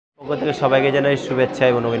থেকে সবাইকে জানাই শুভেচ্ছা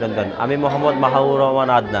এবং অভিনন্দন। আমি মোহাম্মদ মাহবুবুর রহমান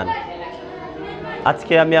আদনান।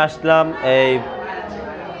 আজকে আমি আসলাম এই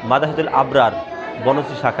মাদ্রাসাতুল আবরার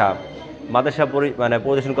বনশ্রী শাখা মাদ্রাসা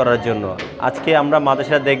পরিদর্শন করার জন্য। আজকে আমরা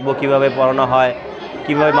মাদ্রাসা দেখব কিভাবে পড়ানো হয়,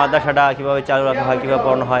 কিভাবে মাদ্রাসাটা কিভাবে চালু রাখা হয়, কীভাবে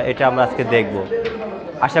পড়ানো হয়, এটা আমরা আজকে দেখব।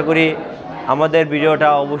 আশা করি আমাদের ভিডিওটা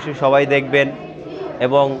অবশ্যই সবাই দেখবেন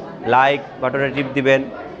এবং লাইক বাটনে টিপ দিবেন,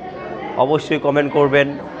 অবশ্যই কমেন্ট করবেন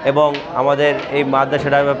এবং আমাদের এই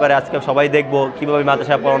মাদ্রাসাটার ব্যাপারে আজকে সবাই দেখব কিভাবে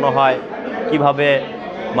মাদ্রাসা পড়ানো হয়, কিভাবে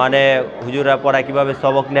হুজুররা পড়ায়, কিভাবে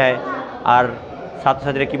সবক নেয়, আর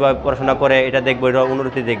ছাত্রছাত্রীরা কীভাবে পড়াশোনা করে এটা দেখব, এটা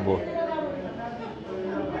অনুরূপে দেখব।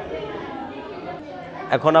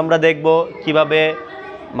 এখন আমরা দেখব কিভাবে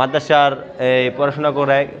মাদ্রাসার এই পড়াশোনা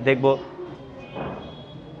করে দেখব।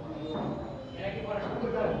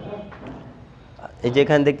 এই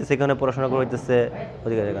যেখানে দেখতেছে এখানে পড়াশোনা করতেছে,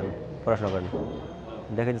 ওদিকে এখানে পড়াশোনা করেন,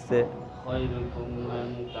 দেখা যাচ্ছে خيركم من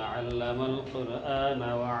تعلم القرآن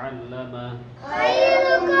وعلمه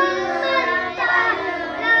خيركم من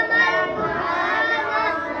تعلم القرآن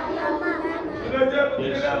وعلمه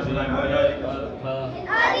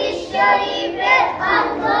হাদিস শরীফের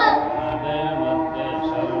অর্থ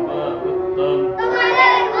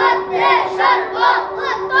তোমাদের মধ্যে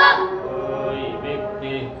সর্বোত্তম ওই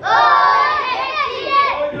ব্যক্তি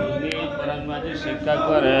যিনি কোরআন মাজিদ শিক্ষা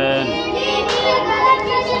করেন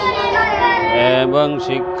এবং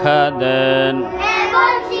শিক্ষা দেন।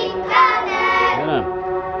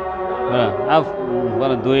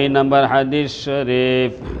 2 নম্বর হাদিস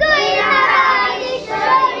শরীফ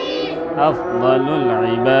আফদালুল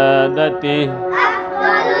ইবাদাতি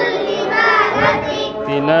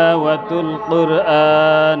তিলাওয়াতুল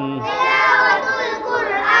কুরআন।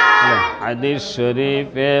 হাদিস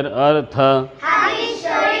শরীফের অর্থ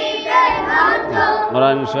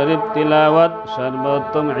কোরআন শরীফ তিলাওয়াত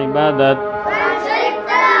সর্বোত্তম ইবাদত।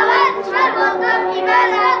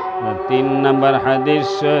 3 নম্বর হাদিস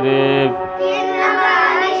শরীফ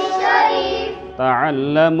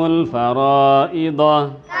তাআল্লামুল ফারাইদ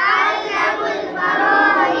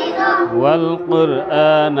ওয়াল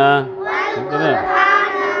কুরআন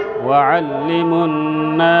ওয়াআল্লিমুন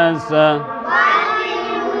নাস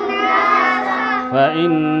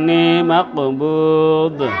ফাইন্নী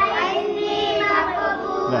মাকবুদ।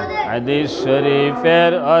 হাদিস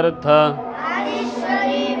শরীফের অর্থ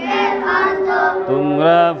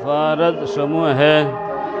তোমরা ফরজ সমূহে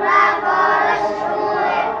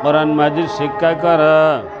কোরআন মাজিদ শিক্ষা কর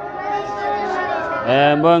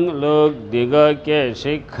এবং লোক দিগকে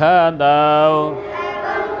শিক্ষা দাও,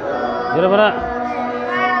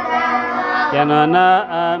 কেননা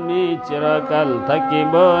আমি চিরকাল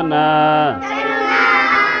থাকিব না।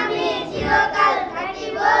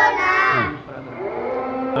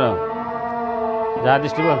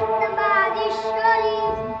 হাদিসটি বল।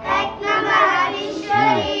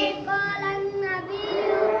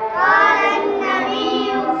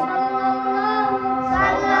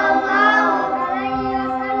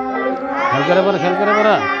 খেয়াল করে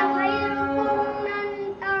পড়া।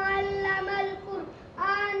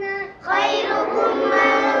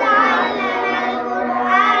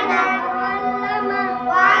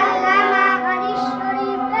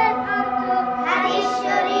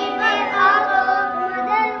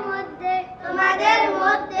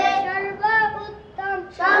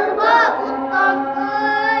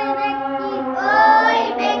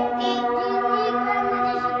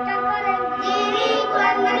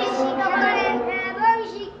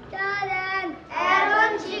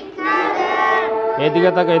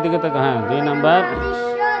 এদিকে তাকা, এদিকে তাকা। হ্যাঁ, 2 নম্বর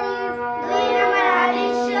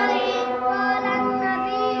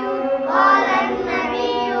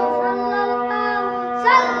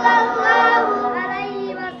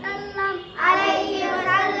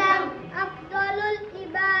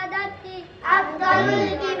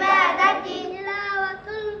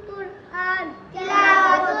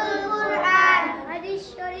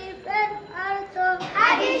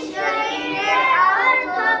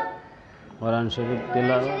কোরআন শরীফ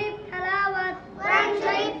তিলাওয়াত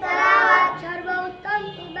সর্বোত্তম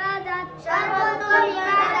ইবাদত।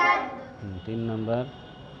 3 নম্বর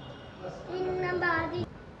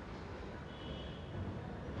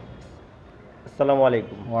আসসালামু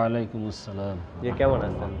আলাইকুম। ওয়ালাইকুম আসসালাম। জি, কেমন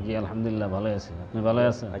আছেন? জি আলহামদুলিল্লাহ ভালো আছি। আপনি ভালো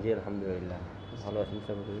আছেন? জি আলহামদুলিল্লাহ ভালো আছি।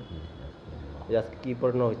 আজকে কি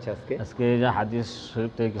পড়ানো হচ্ছে? আজকে যে হাদিস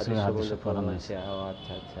শরীফ থেকে কিছু হাদিস পড়ানো হয়েছে।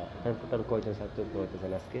 আচ্ছা আচ্ছা। এখন টোটাল কয়জন ছাত্র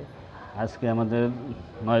পড়াইতেছেন আজকে? আজকে আমাদের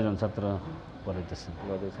 9 জন ছাত্র পড়াইতেছেন।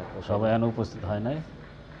 9 জন ছাত্র সবাই এখন উপস্থিত হয় নাই,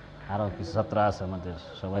 আরও কিছু ছাত্র আছে আমাদের,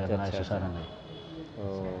 সবাই এখন এসে সারা নাই। ও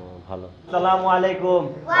ভালো। আসসালামু আলাইকুম।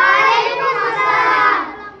 ওয়া আলাইকুম আসসালাম।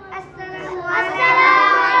 আসসালামু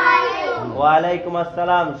আলাইকুম। ওয়ালাইকুম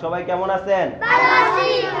আসসালাম। সবাই কেমন আছেন? ভালো আছি।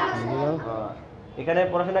 এখানে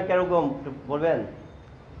পড়াশোনা কিরকম একটু বলবেন?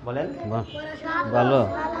 বলেন। ভালো।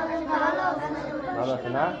 ভালো আছে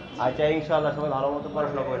না? আচ্ছা, ইনশাআল্লাহ সবাই ভালো মতো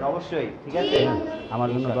পড়াশোনা করবেন অবশ্যই, ঠিক আছে? আমার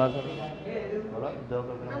জন্য দোয়া করো। বলো, দোয়া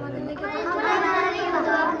করবেন আমাদের জন্য।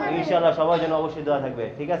 ইনশাআল্লাহ সবার জন্য অবশ্যই দোয়া থাকবে,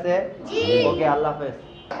 ঠিক আছে? ওকে, আল্লাহ হাফেজ।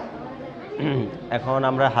 এখন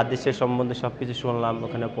আমরা হাদিসের সম্বন্ধে সব কিছু শুনলাম,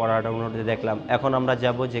 ওখানে পড়াটা উন্নতি দেখলাম। এখন আমরা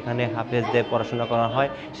যাব যেখানে হাফেজদের পড়াশোনা করা হয়,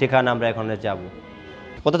 সেখানে আমরা এখন যাব।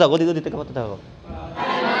 কত থাকো গদি থেকে কত থাকো?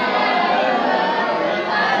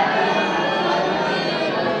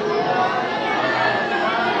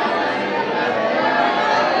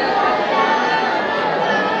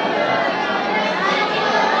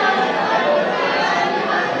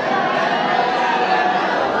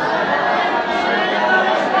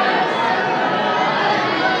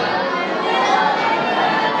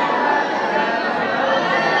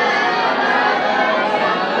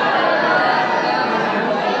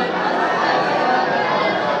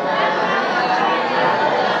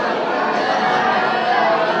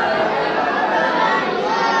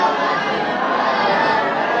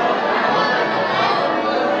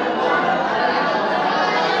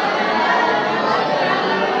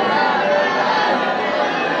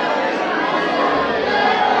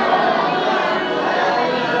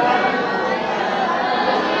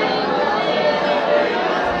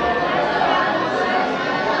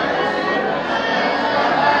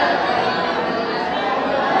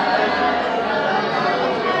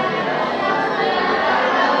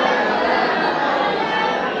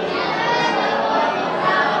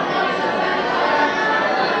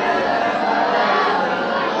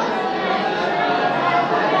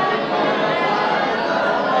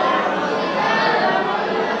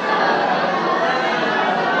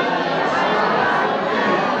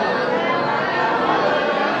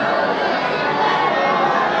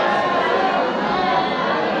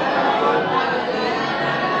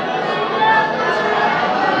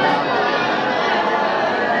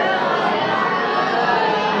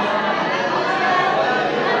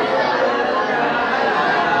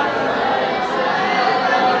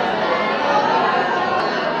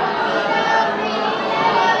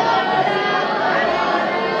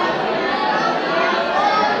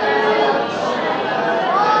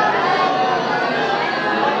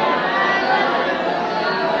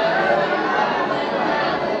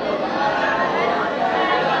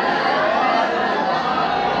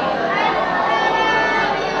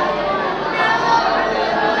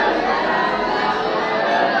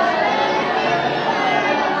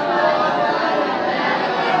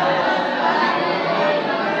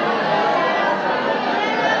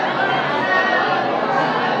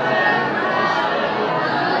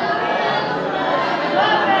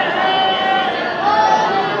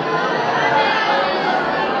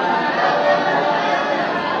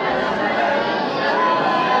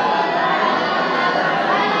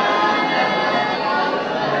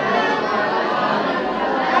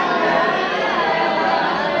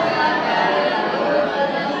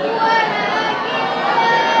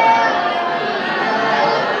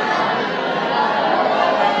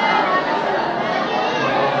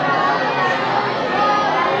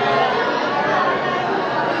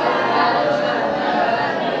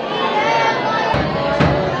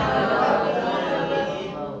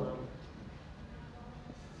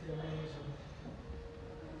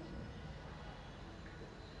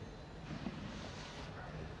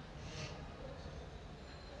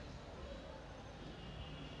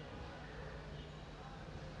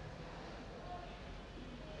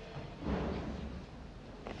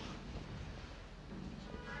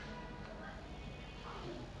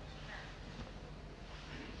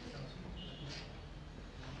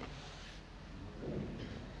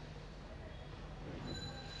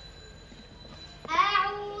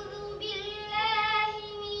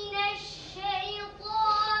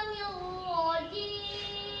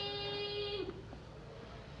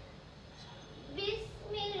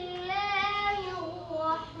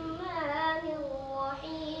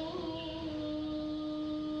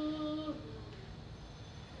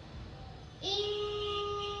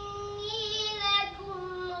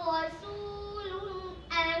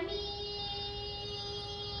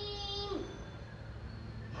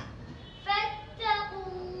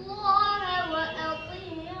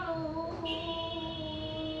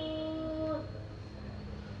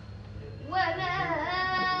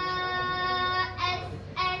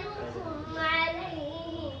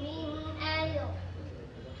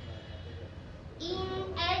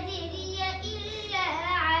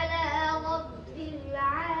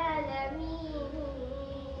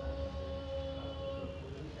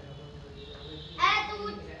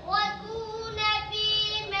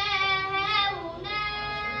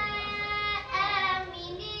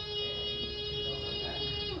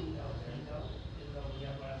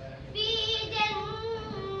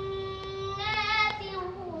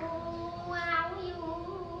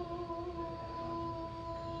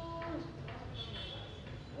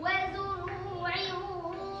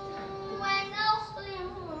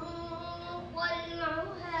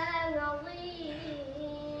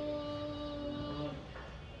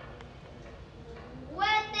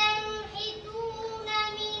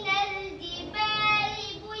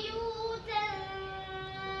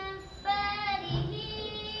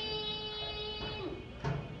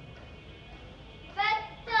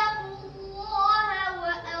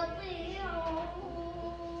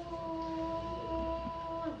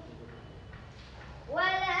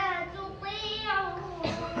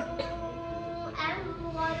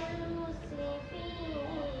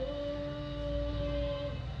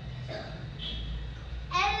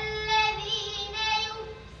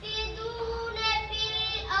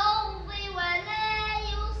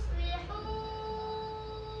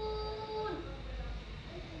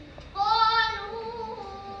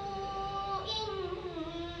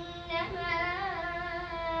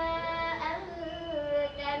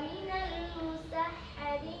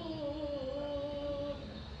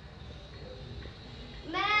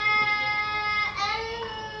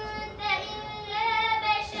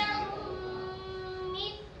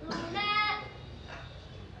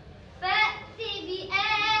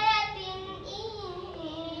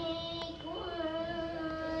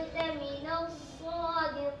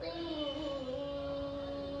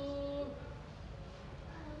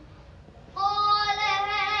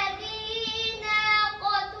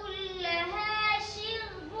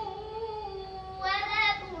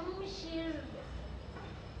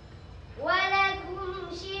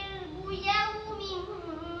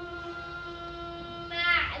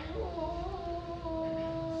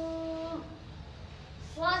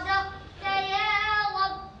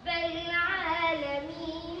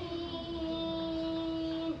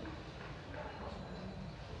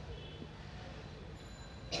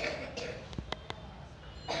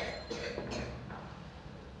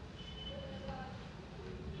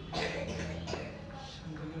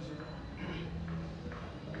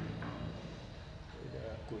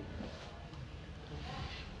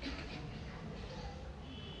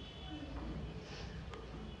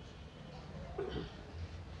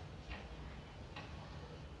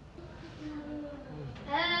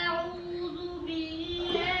 أعوذ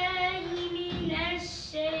بالله من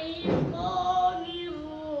الشيطان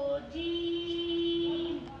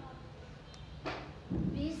الرجيم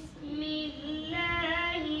بسم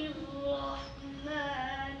الله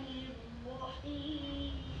الرحمن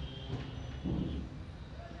الرحيم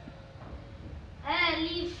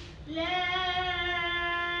ألف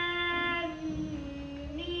لام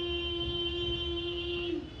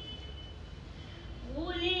ميم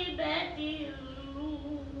غلبت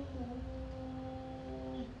الروم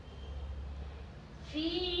في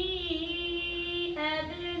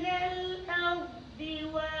أدنى الأرض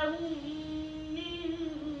وهم من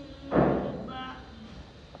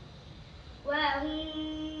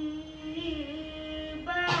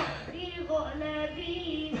بعد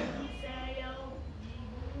غلبهم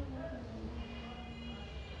سيغلبون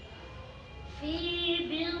في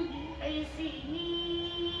بضع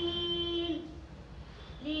سنين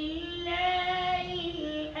لله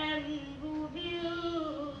الأمر من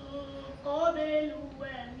قبل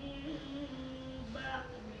ومن بعد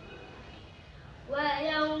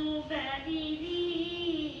ويومئذ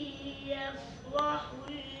يفرح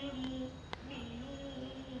المؤمنون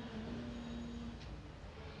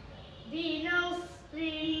بنصر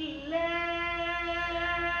الله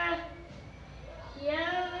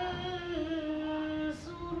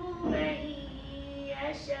ينصر من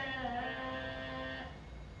يشاء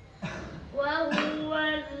وهو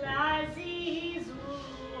العزيز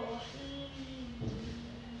الرحيم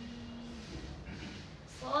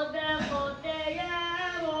صدقت يا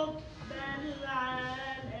رب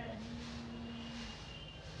العالمين.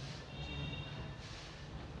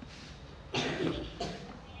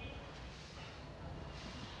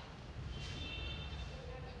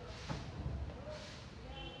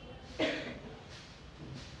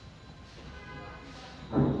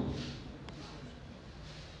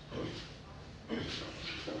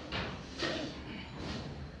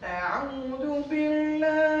 أعوذ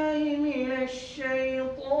بالله من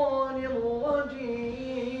الشيطان الرجيم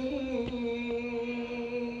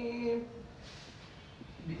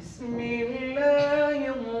بسم الله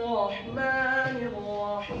الرحمن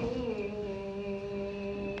الرحيم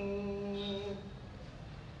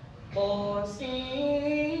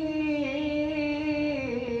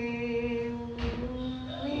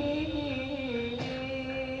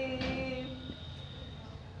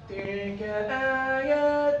تلك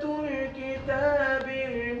آيات الكتاب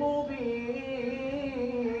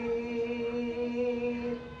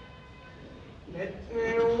المبين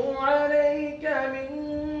نتلو عليك من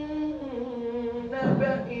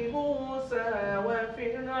نبأ موسى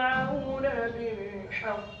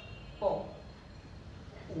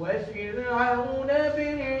وفرعون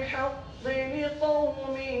بالحق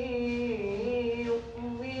لقوم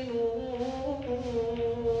يؤمنون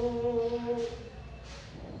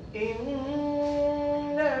إن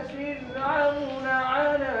فرعون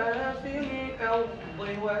علا في الأرض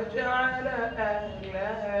وجعل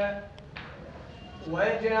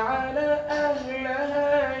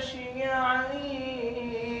أهلها شيعا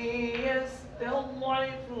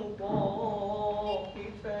يستضعف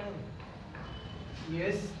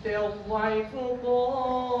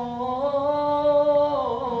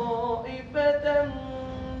طائفة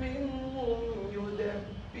منهم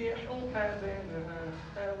يذبح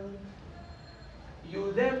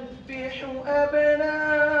أبناءهم